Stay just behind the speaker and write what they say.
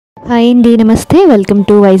Hi అండి, నమస్తే. Welcome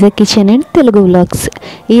to Vizag kitchen and Telugu vlogs.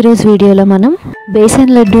 ఈరోజు వీడియోలో మనం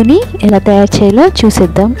బేసన్ లడ్డూని ఎలా తయారు చేయాలో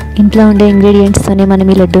చూసేద్దాం. ఇంట్లో ఉండే ఇంగ్రీడియంట్స్తోనే మనం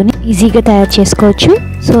ఈ లడ్డూని ఈజీగా తయారు చేసుకోవచ్చు.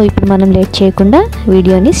 సో ఇప్పుడు మనం లేట్ చేయకుండా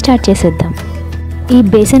వీడియోని స్టార్ట్ చేసేద్దాం. ఈ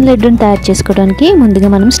బేసన్ లడ్డూని తయారు చేసుకోవడానికి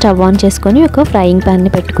ముందుగా మనం స్టవ్ ఆన్ చేసుకొని ఒక ఫ్రైయింగ్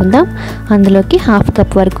ప్యాన్ని పెట్టుకుందాం. అందులోకి 1/2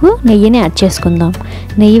 కప్ వరకు నెయ్యిని యాడ్ చేసుకుందాం.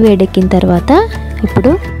 నెయ్యి వేడెక్కిన తర్వాత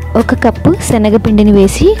ఇప్పుడు 1 కప్పు శనగపిండిని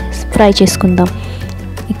వేసి ఫ్రై చేసుకుందాం.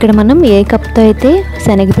 ఇక్కడ మనం ఏ కప్తో అయితే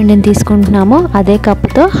శనగపిండిని తీసుకుంటున్నామో అదే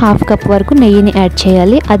కప్తో 1/2 కప్ వరకు నెయ్యిని యాడ్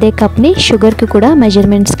చేయాలి. అదే కప్ని షుగర్కి కూడా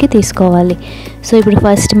మెజర్మెంట్స్కి తీసుకోవాలి. సో ఇప్పుడు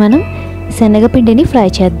ఫస్ట్ మనం శనగపిండిని ఫ్రై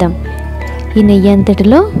చేద్దాం. ఈ నెయ్యి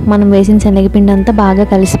అంతటిలో మనం వేసిన శనగపిండి అంతా బాగా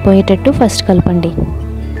కలిసిపోయేటట్టు ఫస్ట్ కలపండి.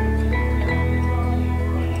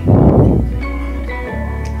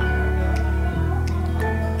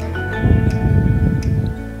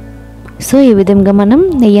 సో ఈ విధంగా మనం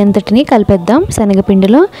నెయ్యి అంతటిని కలిపేద్దాం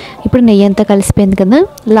శనగపిండిలో. ఇప్పుడు నెయ్యి అంతా కలిసిపోయింది కదా,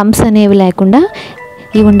 లంప్స్ అనేవి లేకుండా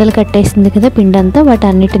ఈ ఉండలు కట్టేసింది కదా పిండి అంతా,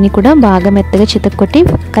 వాటన్నిటిని కూడా బాగా మెత్తగా చితక్కొట్టి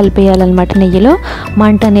కలిపేయాలన్నమాట నెయ్యిలో.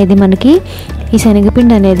 మంట అనేది మనకి ఈ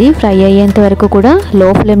శనగపిండి అనేది ఫ్రై అయ్యేంత వరకు కూడా లో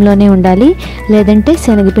ఫ్లేమ్లోనే ఉండాలి. లేదంటే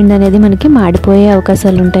శనగపిండి అనేది మనకి మాడిపోయే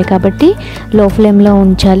అవకాశాలు ఉంటాయి. కాబట్టి లో ఫ్లేమ్లో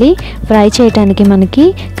ఉంచాలి. ఫ్రై చేయడానికి మనకి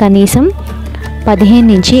కనీసం 15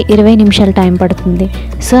 నుంచి 20 నిమిషాలు టైం పడుతుంది.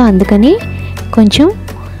 సో అందుకని కొంచెం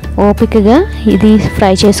ఓపికగా ఇది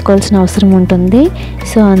ఫ్రై చేసుకోవాల్సిన అవసరం ఉంటుంది.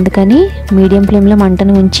 సో అందుకని మీడియం ఫ్లేమ్లో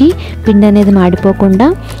మంటను ఉంచి పిండి అనేది మాడిపోకుండా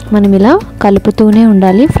మనం ఇలా కలుపుతూనే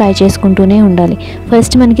ఉండాలి, ఫ్రై చేసుకుంటూనే ఉండాలి.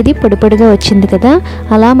 ఫస్ట్ మనకి ఇది పొడి పొడిగా వచ్చింది కదా,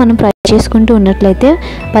 అలా మనం ఫ్రై చేసుకుంటూ ఉన్నట్లయితే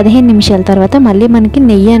 15 నిమిషాల తర్వాత మళ్ళీ మనకి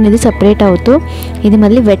నెయ్యి అనేది సపరేట్ అవుతూ ఇది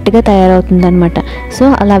మళ్ళీ వెట్గా తయారవుతుంది అనమాట. సో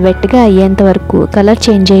అలా వెట్గా అయ్యేంత వరకు, కలర్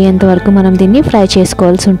చేంజ్ అయ్యేంత వరకు మనం దీన్ని ఫ్రై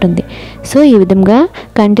చేసుకోవాల్సి ఉంటుంది. సో ఈ విధంగా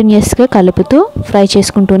కంటిన్యూస్గా కలుపుతూ ఫ్రై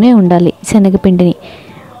చేసుకుంటూనే ఉండాలి శనగపిండిని.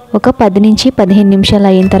 ఒక 10 నుంచి 15 నిమిషాలు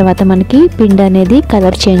అయిన తర్వాత మనకి పిండి అనేది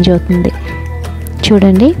కలర్ చేంజ్ అవుతుంది.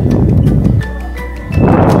 చూడండి.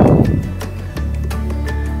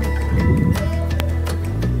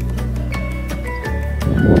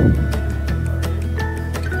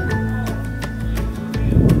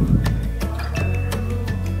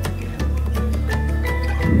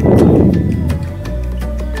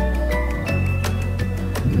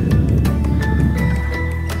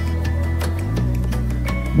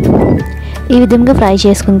 ఈ విధంగా ఫ్రై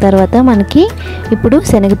చేసుకున్న తర్వాత మనకి ఇప్పుడు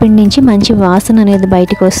శనగపిండి నుంచి మంచి వాసన అనేది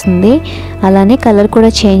బయటకు వస్తుంది. అలానే కలర్ కూడా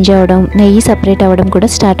చేంజ్ అవ్వడం, నెయ్యి సపరేట్ అవ్వడం కూడా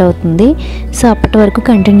స్టార్ట్ అవుతుంది. సో అప్పటి వరకు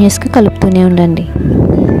కంటిన్యూస్గా కలుపుతూనే ఉండండి.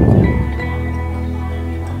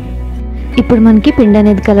 ఇప్పుడు మనకి పిండి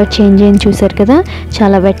అనేది కలర్ చేంజ్ అయింది, చూసారు కదా,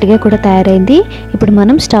 చాలా వెట్గా కూడా తయారైంది. ఇప్పుడు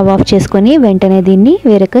మనం స్టవ్ ఆఫ్ చేసుకొని వెంటనే దీన్ని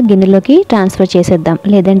వేరొక గిన్నెలోకి ట్రాన్స్ఫర్ చేసేద్దాం.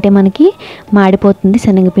 లేదంటే మనకి మాడిపోతుంది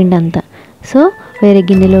శనగపిండి అంతా. సో వేరే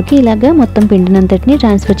గిన్నెలోకి ఇలాగా మొత్తం పిండినంతటిని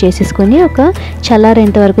ట్రాన్స్ఫర్ చేసేసుకొని ఒక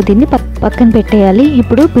చల్లారేంత వరకు దీన్ని పక్కన పెట్టేయాలి.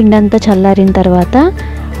 ఇప్పుడు పిండి అంతా చల్లారిన తర్వాత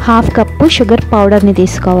 1/2 కప్పు షుగర్ పౌడర్ని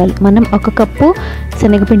తీసుకోవాలి. మనం 1 కప్పు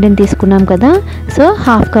శనగపిండిని తీసుకున్నాం కదా, సో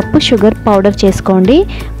 1/2 కప్పు షుగర్ పౌడర్ చేసుకోండి.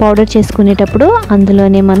 పౌడర్ చేసుకునేటప్పుడు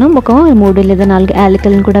అందులోనే మనం ఒక 3 లేదా 4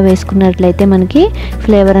 యాలకులను కూడా వేసుకున్నట్లయితే మనకి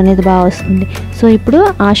ఫ్లేవర్ అనేది బాగా వస్తుంది. సో ఇప్పుడు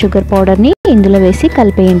ఆ షుగర్ పౌడర్ని ఇందులో వేసి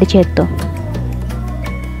కలిపేయండి చేత్తో.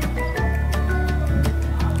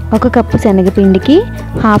 1 కప్పు శనగపిండికి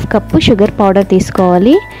 1/2 కప్పు షుగర్ పౌడర్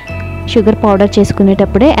తీసుకోవాలి. షుగర్ పౌడర్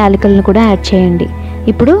చేసుకునేటప్పుడే యాలకులను కూడా యాడ్ చేయండి.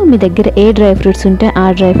 ఇప్పుడు మీ దగ్గర ఏ డ్రై ఫ్రూట్స్ ఉంటే ఆ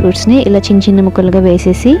డ్రై ఫ్రూట్స్ని ఇలా చిన్న చిన్న ముక్కలుగా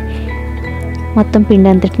వేసేసి మొత్తం పిండి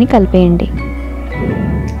అంతటిని కలిపేయండి.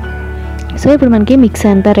 సో ఇప్పుడు మనకి మిక్స్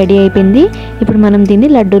అంతా రెడీ అయిపోయింది. ఇప్పుడు మనం దీన్ని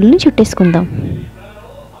లడ్డూలని చుట్టేసుకుందాం.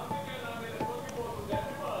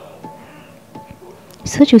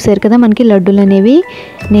 సో చూసారు కదా మనకి లడ్డూలు అనేవి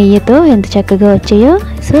నెయ్యితో ఎంత చక్కగా వచ్చాయో.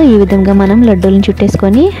 సో ఈ విధంగా మనం లడ్డూలను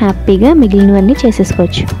చుట్టేసుకొని హ్యాపీగా మిగిలినవన్నీ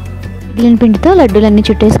చేసేసుకోవచ్చు. మిగిలిన పిండితో లడ్డూలన్నీ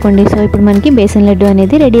చుట్టేసుకోండి. సో ఇప్పుడు మనకి బేసన్ లడ్డు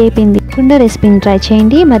అనేది రెడీ అయిపోయింది. కుండా రెసిపీని ట్రై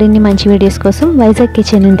చేయండి. మరిన్ని మంచి వీడియోస్ కోసం Vizag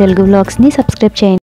kitchen and Telugu వ్లాగ్స్ని subscribe చేయండి.